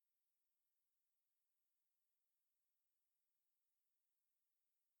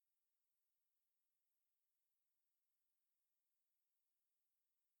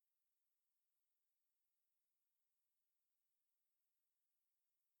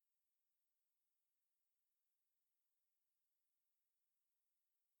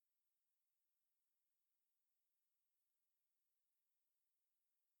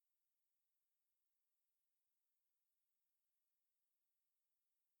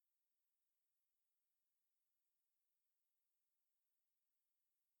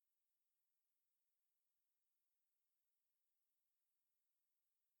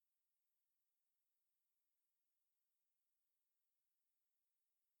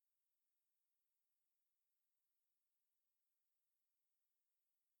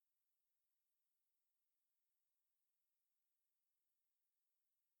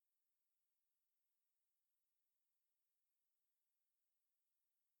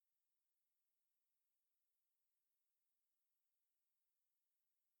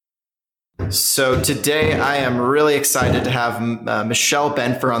So today I am really excited to have Michelle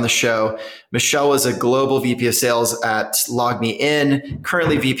Benfer on the show. Michelle was a global VP of sales at LogMeIn,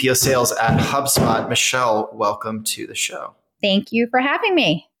 currently VP of sales at HubSpot. Michelle, welcome to the show. Thank you for having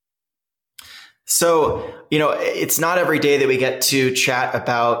me. So, it's not every day that we get to chat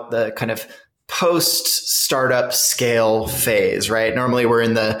about the kind of post-startup scale phase, right? Normally we're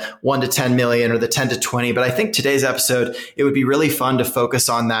in the 1 to 10 million or the 10 to 20, but I think today's episode, it would be really fun to focus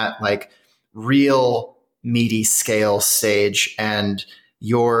on that like real meaty scale stage and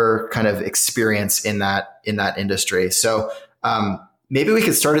your kind of experience in that industry. So maybe we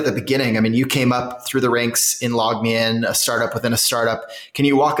could start at the beginning. I mean, you came up through the ranks in LogMeIn, a startup within a startup. Can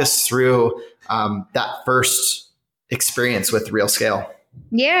you walk us through that first experience with real scale?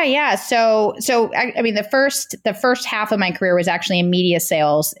 Yeah. So I mean, the first half of my career was actually in media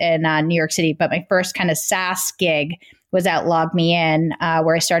sales in New York City, but my first kind of SaaS gig was at LogMeIn,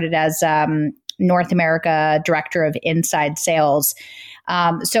 where I started as North America Director of Inside Sales.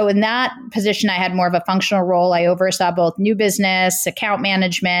 So in that position, I had more of a functional role. I oversaw both new business, account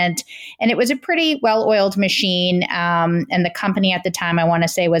management, and it was a pretty well-oiled machine. And the company at the time, I want to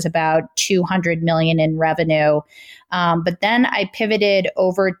say, was about 200 million in revenue. But then I pivoted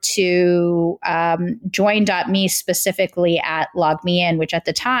over to Join.me, specifically at LogMeIn, which at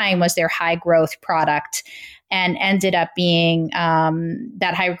the time was their high growth product, and ended up being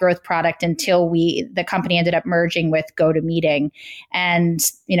that high growth product until the company ended up merging with GoToMeeting. And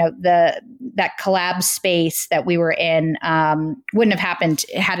that collab space that we were in wouldn't have happened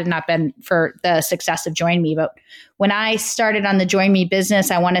had it not been for the success of JoinMe. But when I started on the JoinMe business,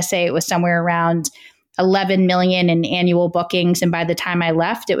 I want to say it was somewhere around 11 million in annual bookings. And by the time I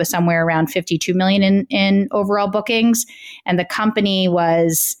left, it was somewhere around 52 million in overall bookings. And the company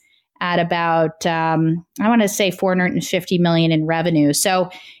was at about, I want to say 450 million in revenue.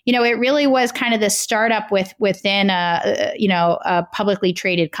 So, it really was kind of the startup within a publicly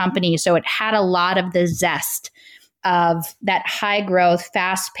traded company. So it had a lot of the zest of that high growth,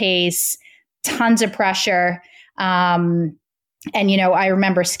 fast pace, tons of pressure. And, I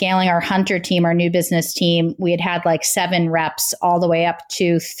remember scaling our hunter team, our new business team. We had like 7 reps all the way up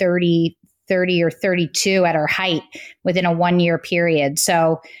to 30 or 32 at our height within a 1-year period.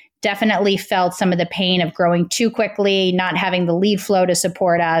 So definitely felt some of the pain of growing too quickly, not having the lead flow to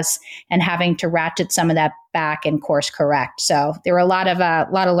support us, and having to ratchet some of that back and course correct. So there were a lot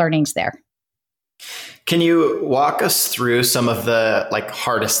of learnings there. Can you walk us through some of the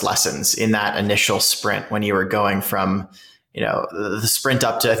hardest lessons in that initial sprint when you were going from the sprint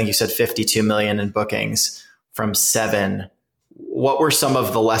up to, I think you said 52 million in bookings from 7? What were some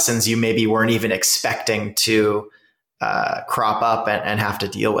of the lessons you maybe weren't even expecting to crop up and have to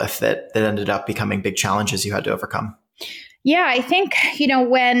deal with that ended up becoming big challenges you had to overcome? Yeah, I think,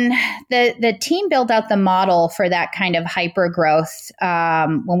 when the team built out the model for that kind of hyper growth,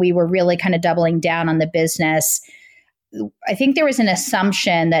 when we were really kind of doubling down on the business, I think there was an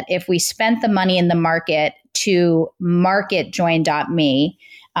assumption that if we spent the money in the market to market Join.me,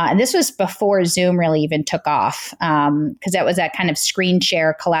 and this was before Zoom really even took off, because that was that kind of screen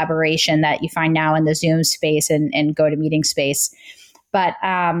share collaboration that you find now in the Zoom space and GoToMeeting space. But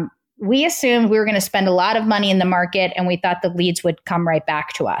we assumed we were going to spend a lot of money in the market, and we thought the leads would come right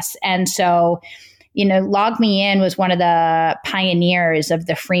back to us. And so, LogMeIn was one of the pioneers of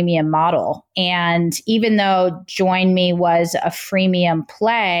the freemium model. And even though JoinMe was a freemium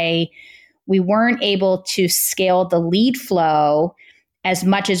play, we weren't able to scale the lead flow as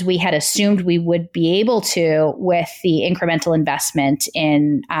much as we had assumed we would be able to with the incremental investment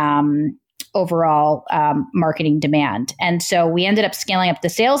in overall marketing demand. And so we ended up scaling up the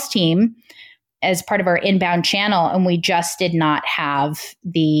sales team as part of our inbound channel, and we just did not have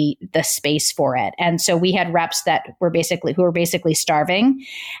the space for it. And so we had reps who were basically starving,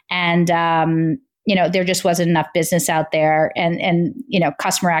 and there just wasn't enough business out there, and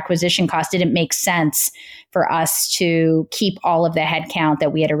customer acquisition cost didn't make sense for us to keep all of the headcount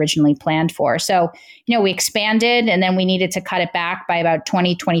that we had originally planned for. So, we expanded, and then we needed to cut it back by about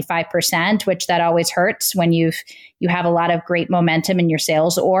 20-25%, which that always hurts when you have a lot of great momentum in your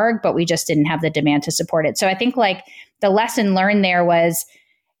sales org, but we just didn't have the demand to support it. So I think the lesson learned there was,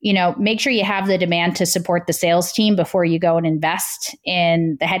 make sure you have the demand to support the sales team before you go and invest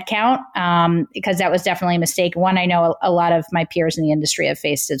in the headcount, because that was definitely a mistake. One I know a lot of my peers in the industry have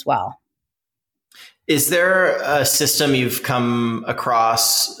faced as well. Is there a system you've come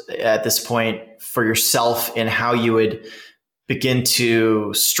across at this point for yourself in how you would begin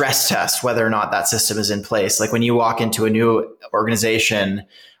to stress test whether or not that system is in place? Like when you walk into a new organization,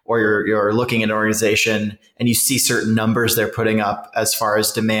 or you're looking at an organization and you see certain numbers they're putting up as far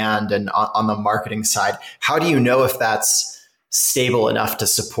as demand and on the marketing side, how do you know if that's stable enough to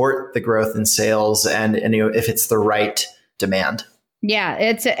support the growth in sales and if it's the right demand? Yeah,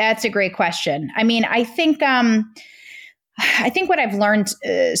 it's a great question. I mean, I think what I've learned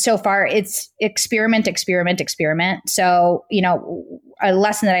so far, it's experiment. So, a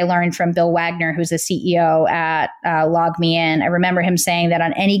lesson that I learned from Bill Wagner, who's the CEO at LogMeIn, I remember him saying that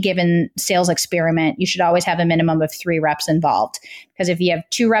on any given sales experiment, you should always have a minimum of 3 reps involved. Because if you have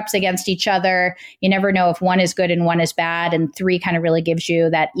 2 reps against each other, you never know if one is good and one is bad. And 3 kind of really gives you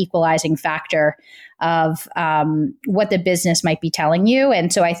that equalizing factor of what the business might be telling you.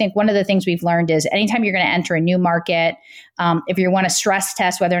 And so I think one of the things we've learned is anytime you're going to enter a new market, if you want to stress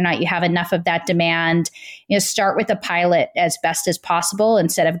test whether or not you have enough of that demand, start with a pilot as best as possible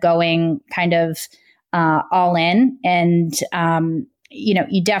instead of going kind of all in. And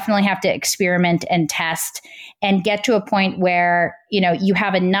you definitely have to experiment and test and get to a point where you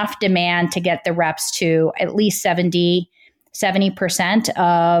have enough demand to get the reps to at least 70%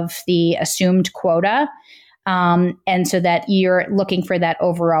 of the assumed quota. And so that you're looking for that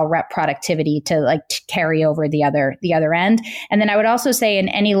overall rep productivity to carry over the other end. And then I would also say in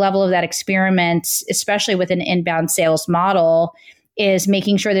any level of that experiment, especially with an inbound sales model, is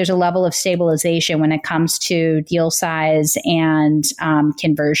making sure there's a level of stabilization when it comes to deal size and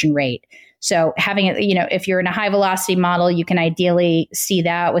conversion rate. So having it, if you're in a high velocity model, you can ideally see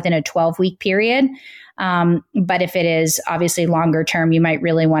that within a 12-week period. But if it is obviously longer term, you might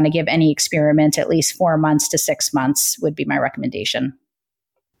really want to give any experiment at least 4 months to 6 months would be my recommendation.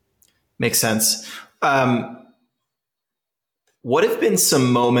 Makes sense. What have been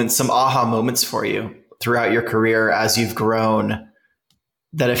some aha moments for you throughout your career as you've grown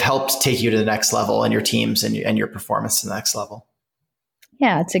that have helped take you to the next level and your teams and your performance to the next level?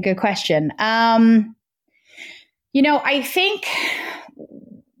 Yeah, it's a good question. I think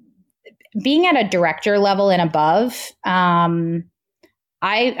being at a director level and above, I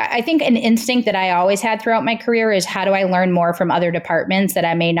think an instinct that I always had throughout my career is how do I learn more from other departments that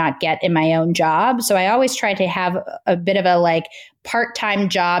I may not get in my own job? So I always try to have a bit of a part-time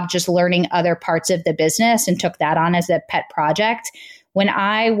job, just learning other parts of the business, and took that on as a pet project. When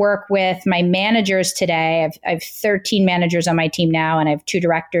I work with my managers today, I have 13 managers on my team now, and I have 2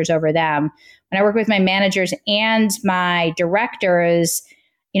 directors over them. When I work with my managers and my directors,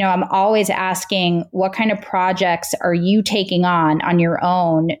 I'm always asking, what kind of projects are you taking on your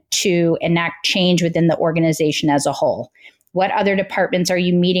own to enact change within the organization as a whole? What other departments are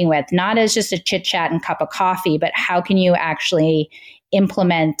you meeting with? Not as just a chit chat and cup of coffee, but how can you actually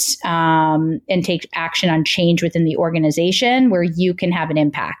implement and take action on change within the organization where you can have an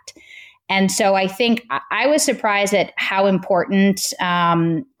impact? And so I think I was surprised at how important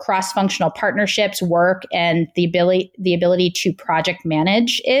cross-functional partnerships work and the ability to project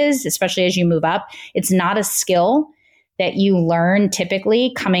manage is, especially as you move up. It's not a skill that you learn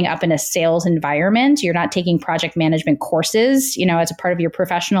typically coming up in a sales environment. You're not taking project management courses, as a part of your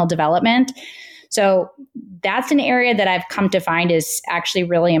professional development. So that's an area that I've come to find is actually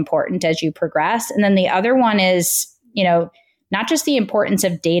really important as you progress. And then the other one is, not just the importance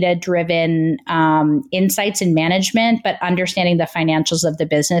of data-driven insights and management, but understanding the financials of the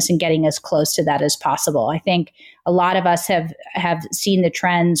business and getting as close to that as possible. I think a lot of us have seen the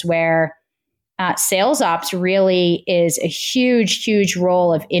trends where sales ops really is a huge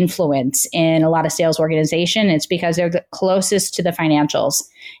role of influence in a lot of sales organization. It's because they're the closest to the financials,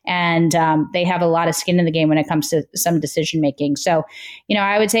 and they have a lot of skin in the game when it comes to some decision making. So,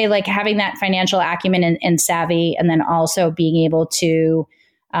 I would say having that financial acumen and savvy, and then also being able to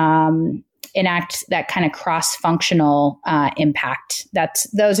enact that kind of cross-functional impact.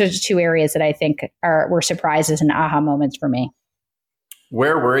 Those are the 2 areas that I think were surprises and aha moments for me.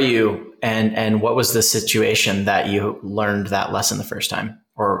 Where were you and what was the situation that you learned that lesson the first time?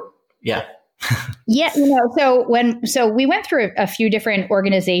 Yeah, so we went through a few different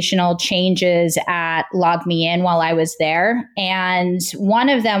organizational changes at LogMeIn while I was there. And one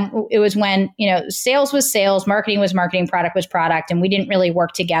of them, it was when, sales was sales, marketing was marketing, product was product, and we didn't really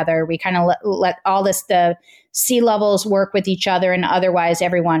work together. We kind of let all the C-levels work with each other, and otherwise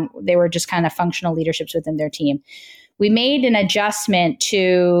they were just kind of functional leaderships within their team. We made an adjustment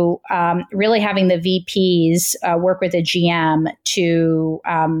to really having the VPs work with a GM to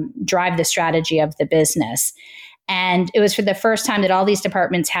drive the strategy of the business. And it was for the first time that all these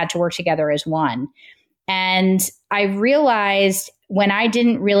departments had to work together as one. And I realized when I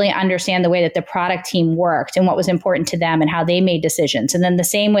didn't really understand the way that the product team worked and what was important to them and how they made decisions. And then the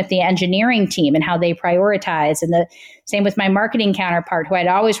same with the engineering team and how they prioritize. And the same with my marketing counterpart, who I'd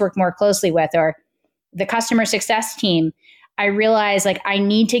always worked more closely with, or the customer success team. I realized like I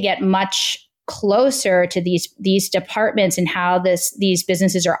need to get much closer to these departments and how these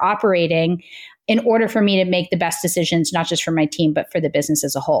businesses are operating in order for me to make the best decisions, not just for my team, but for the business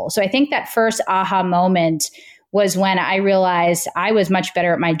as a whole. So I think that first aha moment was when I realized I was much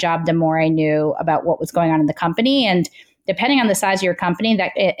better at my job the more I knew about what was going on in the company. And depending on the size of your company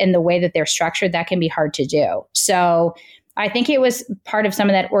that and the way that they're structured, that can be hard to do. So I think it was part of some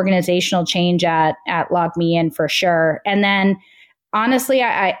of that organizational change at LogMeIn for sure. And then honestly,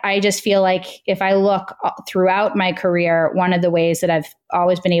 I just feel like if I look throughout my career, one of the ways that I've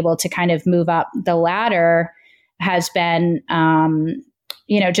always been able to kind of move up the ladder has been,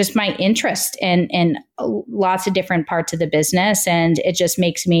 just my interest in lots of different parts of the business. And it just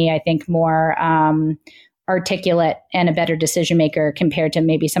makes me, I think, more articulate and a better decision maker compared to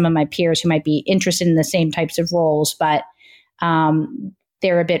maybe some of my peers who might be interested in the same types of roles, but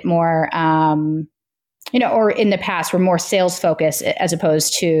they're a bit more, or in the past were more sales focused as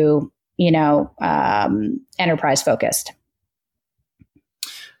opposed to, enterprise focused.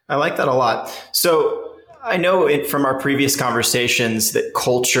 I like that a lot. So I know from our previous conversations that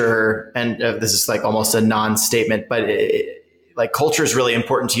culture, and this is like almost a non-statement, but like culture is really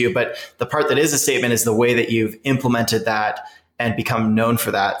important to you. But the part that is a statement is the way that you've implemented that and become known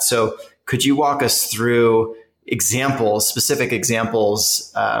for that. So could you walk us through specific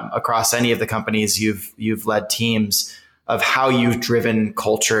examples across any of the companies you've led teams of how you've driven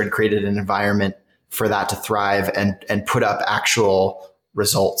culture and created an environment for that to thrive and put up actual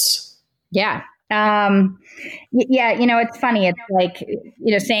results? Yeah. It's funny. It's like,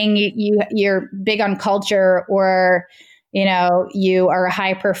 saying you're big on culture or, you are a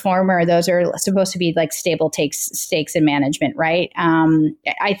high performer. Those are supposed to be like stable stakes in management, right?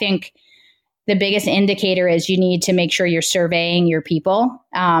 I think the biggest indicator is you need to make sure you're surveying your people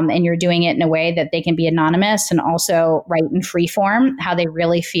and you're doing it in a way that they can be anonymous and also write in free form how they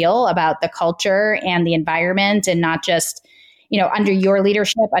really feel about the culture and the environment, and not just under your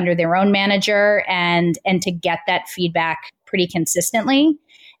leadership, under their own manager, and to get that feedback pretty consistently.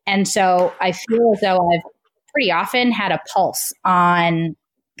 And so I feel as though I've pretty often had a pulse on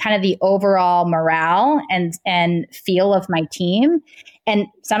kind of the overall morale and feel of my team. And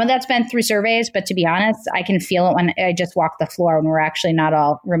some of that's been through surveys, but to be honest, I can feel it when I just walk the floor when we're actually not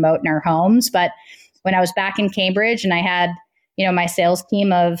all remote in our homes. But when I was back in Cambridge and I had my sales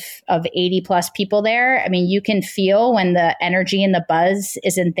team of 80 plus people there, I mean, you can feel when the energy and the buzz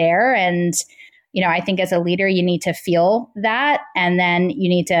isn't there. And, I think as a leader, you need to feel that, and then you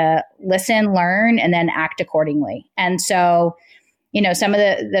need to listen, learn, and then act accordingly. And so, some of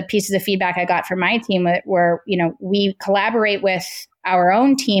the pieces of feedback I got from my team were, we collaborate with our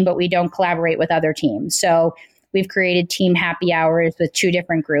own team, but we don't collaborate with other teams. So we've created team happy hours with 2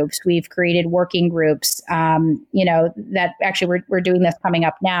 different groups. We've created working groups, that actually we're doing this coming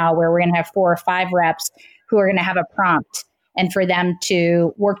up now, where we're going to have 4 or 5 reps who are going to have a prompt and for them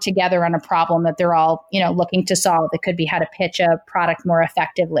to work together on a problem that they're all, looking to solve. It could be how to pitch a product more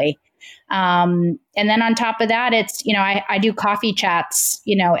effectively. And then on top of that, it's, I do coffee chats,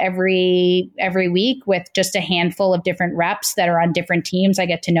 every week with just a handful of different reps that are on different teams. I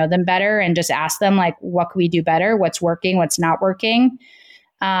get to know them better and just ask them like, what can we do better? What's working? What's not working?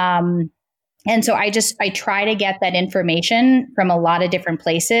 And so I try to get that information from a lot of different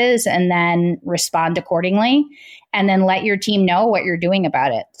places and then respond accordingly, and then let your team know what you're doing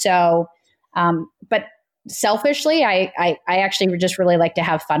about it. So, but selfishly, I actually just really like to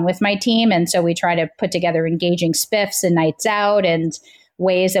have fun with my team. And so we try to put together engaging spiffs and nights out and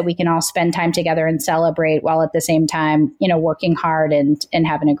ways that we can all spend time together and celebrate while at the same time, working hard and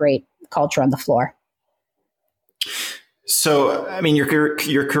having a great culture on the floor. So, I mean,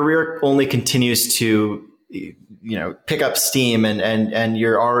 your career only continues to, pick up steam and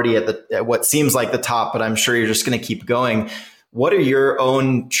you're already at what seems like the top, but I'm sure you're just going to keep going. What are your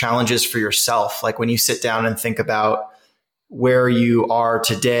own challenges for yourself? Like when you sit down and think about where you are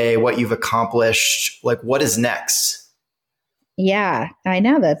today, what you've accomplished, like what is next? Yeah, I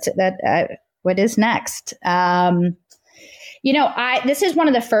know what is next? This is one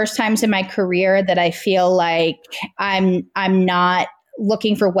of the first times in my career that I feel like I'm not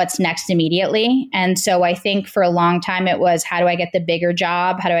looking for what's next immediately. And so I think for a long time it was, how do I get the bigger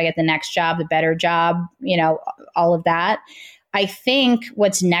job? How do I get the next job, the better job? All of that. I think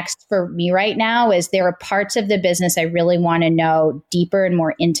what's next for me right now is there are parts of the business I really want to know deeper and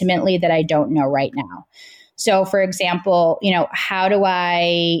more intimately that I don't know right now. So, for example, how do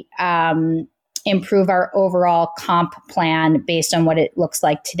I improve our overall comp plan based on what it looks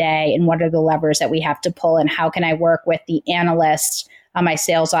like today, and what are the levers that we have to pull, and how can I work with the analysts on my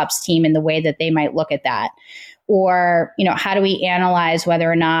sales ops team in the way that they might look at that? Or, how do we analyze whether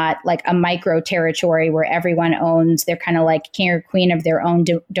or not like a micro territory where everyone owns, they're kind of like king or queen of their own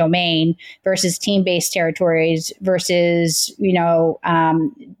domain versus team-based territories versus,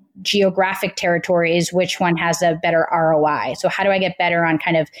 geographic territories, which one has a better ROI? So how do I get better on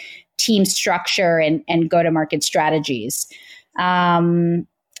kind of team structure and go-to-market strategies? And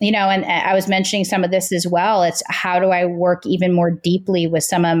I was mentioning some of this as well. It's how do I work even more deeply with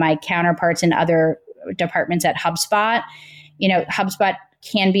some of my counterparts in other departments at HubSpot? HubSpot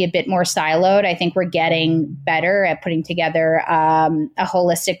can be a bit more siloed. I think we're getting better at putting together a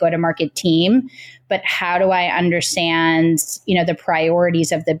holistic go-to-market team. But how do I understand, the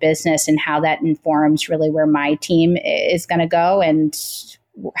priorities of the business and how that informs really where my team is going to go and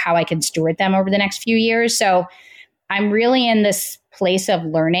how I can steward them over the next few years? So I'm really in this place of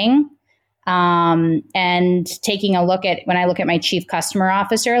learning and taking a look at, when I look at my chief customer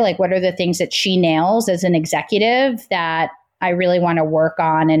officer, like what are the things that she nails as an executive that I really want to work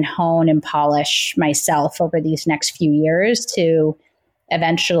on and hone and polish myself over these next few years to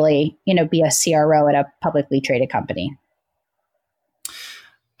eventually, be a CRO at a publicly traded company.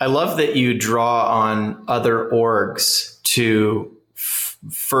 I love that you draw on other orgs to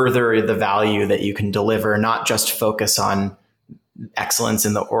further the value that you can deliver, not just focus on excellence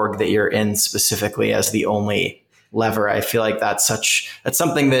in the org that you're in specifically as the only lever. I feel like that's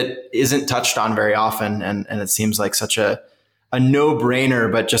something that isn't touched on very often. And it seems like such a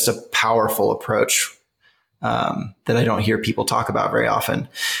no-brainer, but just a powerful approach that I don't hear people talk about very often.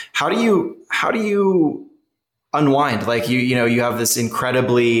 How do you unwind? Like you have this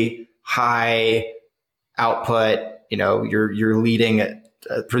incredibly high output, you're leading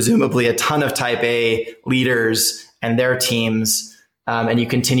presumably a ton of type A leaders and their teams, and you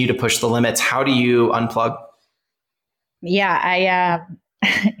continue to push the limits. How do you unplug? Yeah,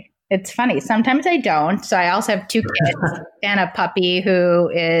 it's funny. Sometimes I don't. So I also have 2 kids and a puppy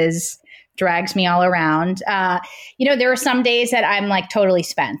who drags me all around. There are some days that I'm like totally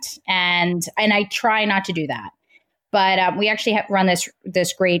spent, and I try not to do that. But we actually run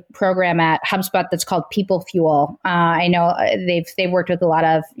this great program at HubSpot that's called People Fuel. I know they've worked with a lot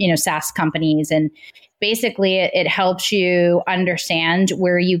of SaaS companies, and basically it helps you understand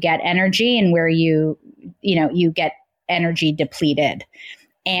where you get energy and where you get energy depleted,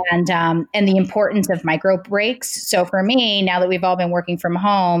 and the importance of micro breaks. So for me, now that we've all been working from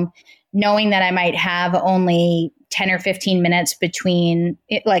home, knowing that I might have only 10 or 15 minutes between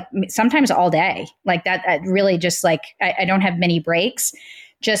it, like sometimes all day, like that really just like, I don't have many breaks,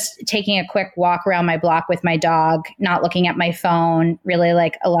 just taking a quick walk around my block with my dog, not looking at my phone, really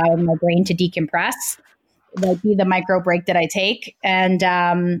like allowing my brain to decompress, like be the micro break that I take. And,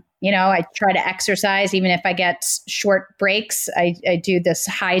 I try to exercise, even if I get short breaks. I do this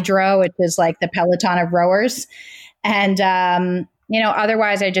hydro, which is like the Peloton of rowers. And,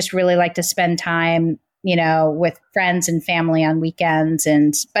 otherwise I just really like to spend time, with friends and family on weekends.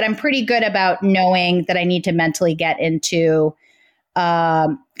 But I'm pretty good about knowing that I need to mentally get into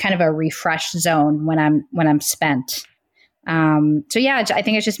kind of a refresh zone when I'm spent. So yeah, I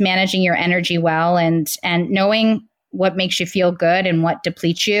think it's just managing your energy well and knowing what makes you feel good and what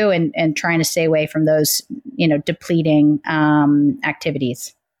depletes you, and trying to stay away from those, depleting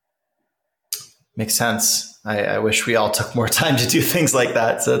activities. Makes sense. I wish we all took more time to do things like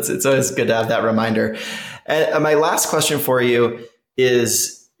that. So it's always good to have that reminder. And my last question for you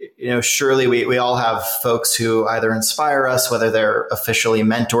is, surely we all have folks who either inspire us, whether they're officially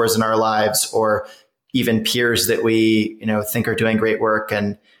mentors in our lives or even peers that we, think are doing great work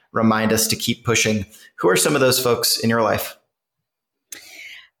and remind us to keep pushing. Who are some of those folks in your life?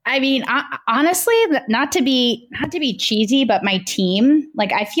 I mean, honestly, not to be cheesy, but my team,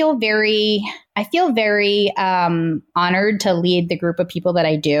 like I feel very honored to lead the group of people that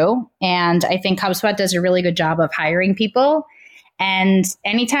I do. And I think HubSpot does a really good job of hiring people. And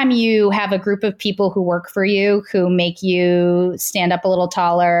anytime you have a group of people who work for you, who make you stand up a little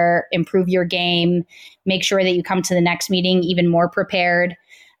taller, improve your game, make sure that you come to the next meeting even more prepared.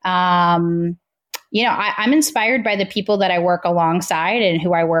 I'm inspired by the people that I work alongside and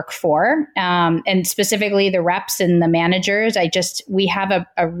who I work for, and specifically the reps and the managers. We have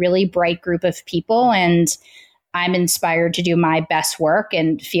a really bright group of people, and I'm inspired to do my best work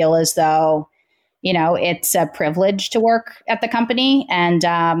and feel as though, it's a privilege to work at the company, and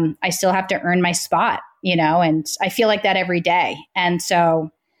I still have to earn my spot, and I feel like that every day. And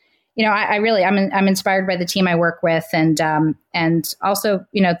so, I'm inspired by the team I work with, and also,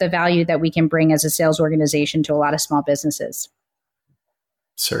 the value that we can bring as a sales organization to a lot of small businesses.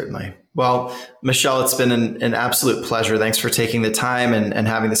 Certainly. Well, Michelle, it's been an absolute pleasure. Thanks for taking the time and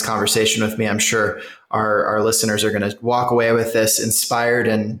having this conversation with me. I'm sure our listeners are going to walk away with this inspired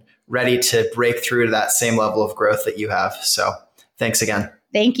and ready to break through to that same level of growth that you have. So thanks again.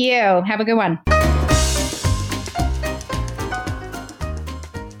 Thank you. Have a good one.